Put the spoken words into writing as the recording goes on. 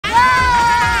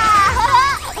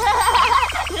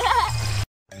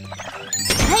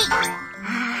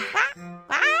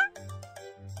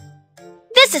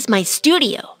This is my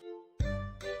studio.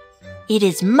 It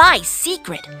is my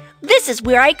secret. This is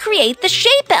where I create the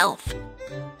shape elf.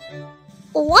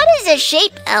 What is a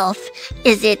shape elf?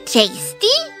 Is it tasty?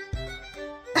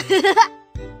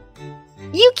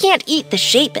 You can't eat the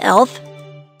shape elf.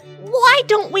 Why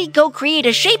don't we go create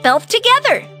a shape elf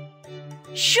together?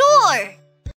 Sure!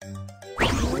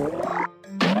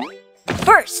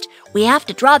 First, we have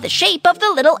to draw the shape of the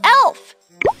little elf.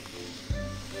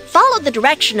 Follow the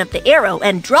direction of the arrow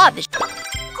and draw the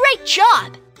Great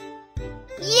job!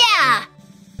 Yeah!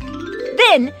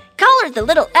 Then, color the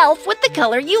little elf with the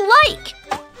color you like.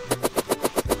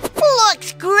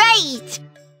 Looks great!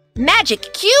 Magic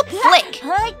cube flick.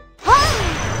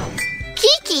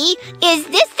 Kiki, is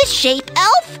this the shape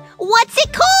elf? What's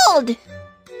it called?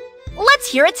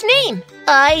 Let's hear its name.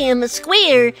 I am a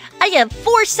square. I have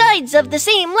 4 sides of the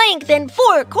same length and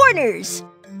 4 corners.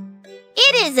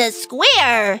 It is a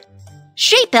square.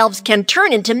 Shape elves can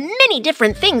turn into many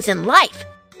different things in life.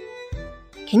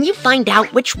 Can you find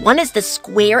out which one is the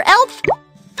square elf?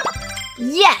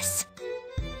 Yes.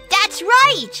 That's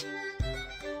right.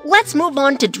 Let's move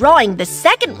on to drawing the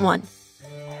second one.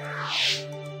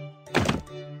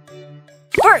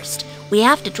 First, we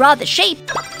have to draw the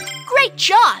shape. Great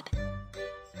job!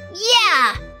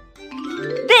 Yeah!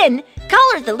 Then,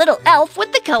 color the little elf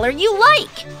with the color you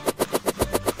like.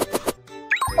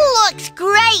 Looks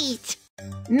great!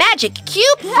 Magic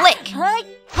cube flick.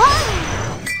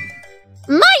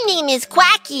 My name is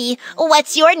Quacky.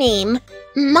 What's your name?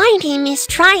 My name is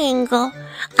Triangle.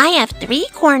 I have 3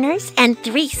 corners and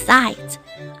 3 sides.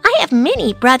 I have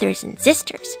many brothers and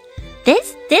sisters.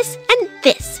 This, and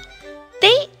this.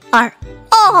 They are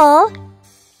all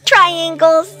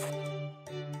triangles.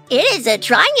 It is a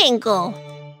triangle.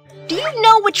 Do you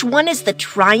know which one is the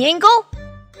triangle?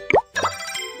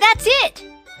 That's it.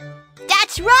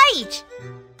 That's right.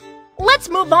 Let's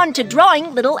move on to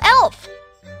drawing little elf.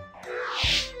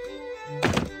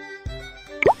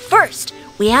 First,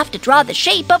 we have to draw the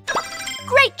shape of...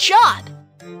 Great job!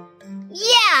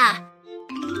 Yeah!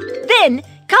 Then,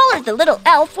 color the little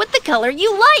elf with the color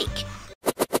you like.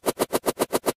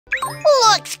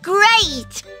 Looks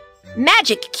great!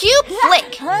 Magic cube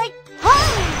flick.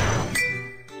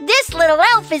 This little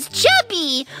elf is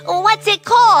chubby. What's it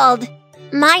called?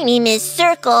 My name is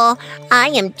Circle. I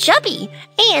am chubby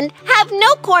and have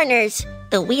no corners.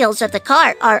 The wheels of the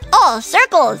car are all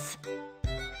circles.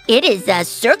 It is a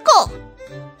circle.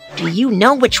 Do you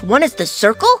know which one is the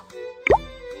circle?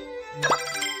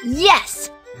 Yes.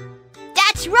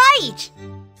 That's right.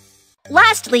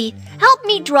 Lastly, help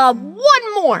me draw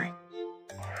one more.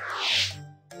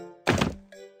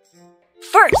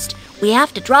 First, we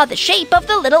have to draw the shape of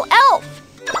the little elf.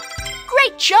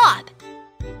 Great job!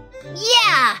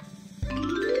 Yeah!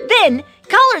 Then,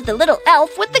 color the little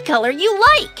elf with the color you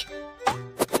like.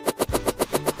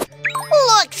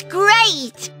 Looks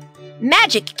great!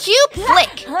 Magic cube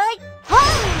flick.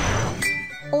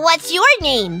 What's your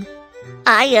name?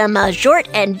 I am a short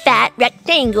and fat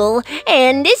rectangle,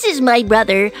 and this is my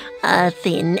brother, a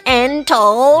thin and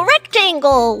tall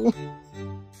rectangle.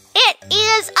 It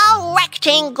is a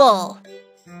rectangle.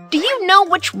 Do you know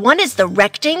which one is the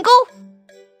rectangle?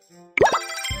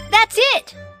 That's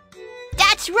it.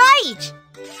 That's right.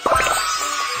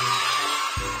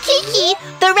 Kiki,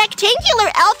 the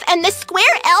rectangular elf and the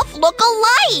square elf look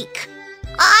alike.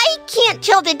 I can't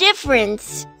tell the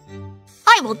difference.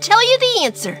 I will tell you the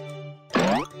answer.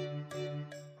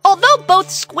 Although both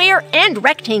square and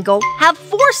rectangle have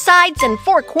 4 sides and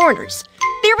 4 corners,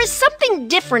 there is something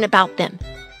different about them.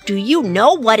 Do you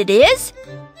know what it is?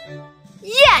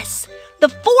 Yes! The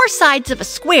 4 sides of a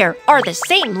square are the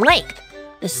same length.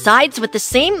 The sides with the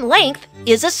same length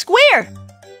is a square.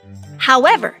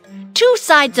 However, 2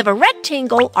 sides of a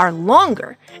rectangle are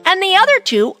longer, and the other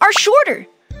 2 are shorter.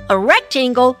 A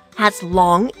rectangle has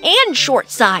long and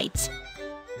short sides.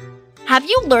 Have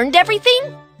you learned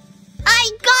everything?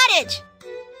 I got it!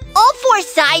 All 4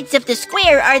 sides of the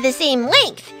square are the same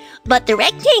length, but the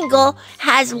rectangle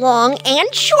has long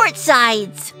and short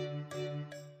sides.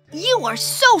 You are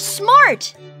so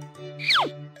smart!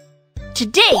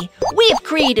 Today, we have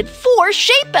created 4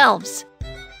 shape elves.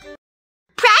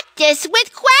 Practice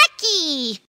with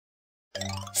Quacky!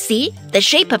 See, the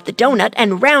shape of the donut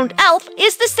and round elf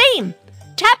is the same.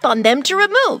 Tap on them to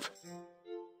remove.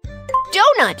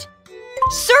 Donut.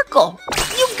 Circle.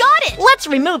 You got it! Let's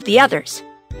remove the others.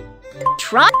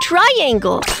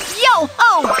 Triangle.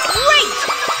 Yo-ho! Great!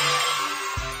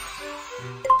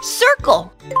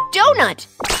 Circle. Donut.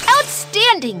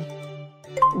 Outstanding!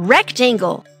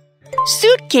 Rectangle.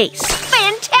 Suitcase.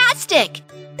 Fantastic!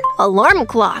 Alarm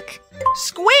clock.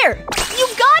 Square. You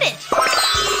got it!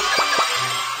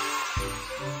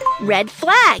 Red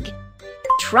flag.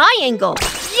 Triangle.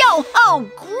 Yo-ho!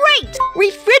 Great!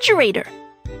 Refrigerator.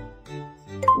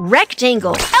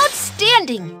 Rectangle.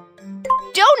 Outstanding!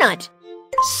 Donut.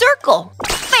 Circle.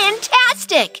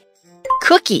 Fantastic!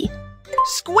 Cookie.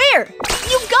 Square.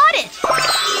 You got it!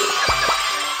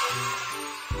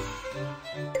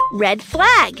 Red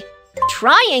flag.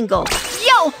 Triangle.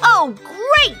 Yo-ho!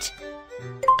 Great!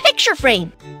 Picture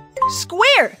frame.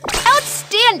 Square.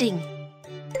 Outstanding!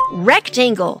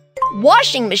 Rectangle.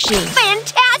 Washing machine.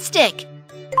 Fantastic!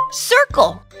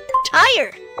 Circle.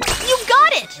 Tire. You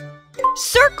got it!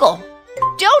 Circle.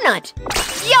 Donut.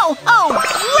 Yo-ho!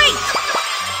 Great!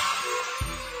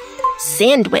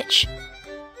 Sandwich.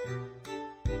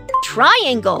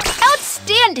 Triangle.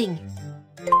 Outstanding!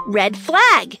 Red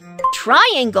flag.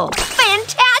 Triangle.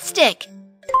 Fantastic!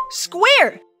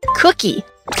 Square. Cookie.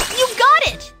 You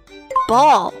got it!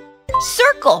 Ball.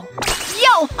 Circle.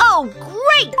 Yo-ho!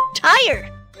 Great! Tire.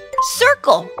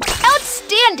 Circle.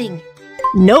 Outstanding!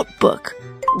 Notebook.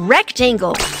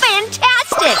 Rectangle.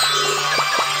 Fantastic!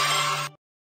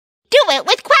 Do it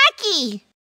with Quacky!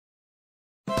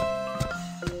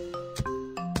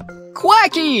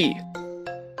 Quacky!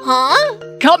 Huh?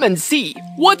 Come and see.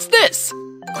 What's this?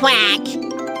 Quack.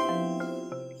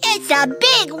 It's a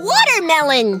big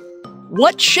watermelon!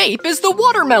 What shape is the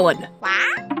watermelon?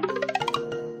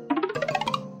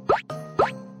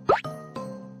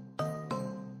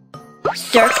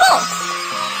 Circle.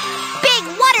 Big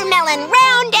watermelon,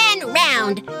 round and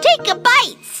round. Take a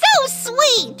bite, so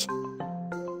sweet.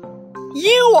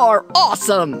 You are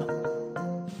awesome!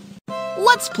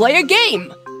 Let's play a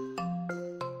game.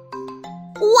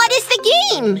 What is the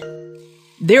game?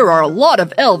 There are a lot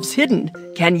of elves hidden.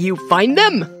 Can you find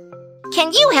them?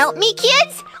 Can you help me,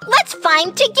 kids? Let's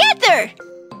find together.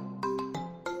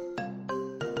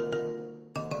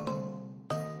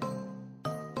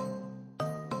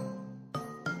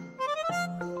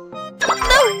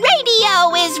 The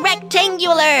radio is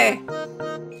rectangular.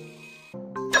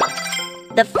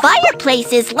 The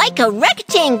fireplace is like a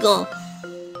rectangle.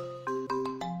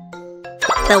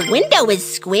 The window is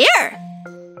square.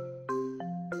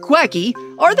 Quacky,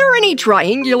 are there any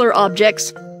triangular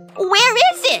objects? Where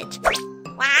is it?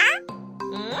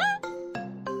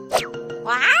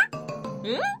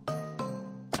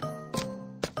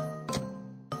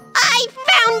 I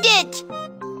found it!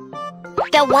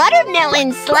 The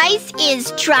watermelon slice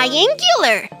is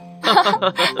triangular.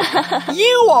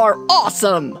 You are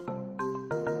awesome!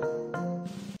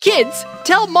 Kids,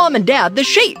 tell Mom and Dad the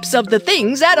shapes of the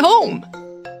things at home.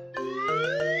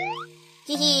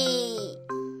 Hee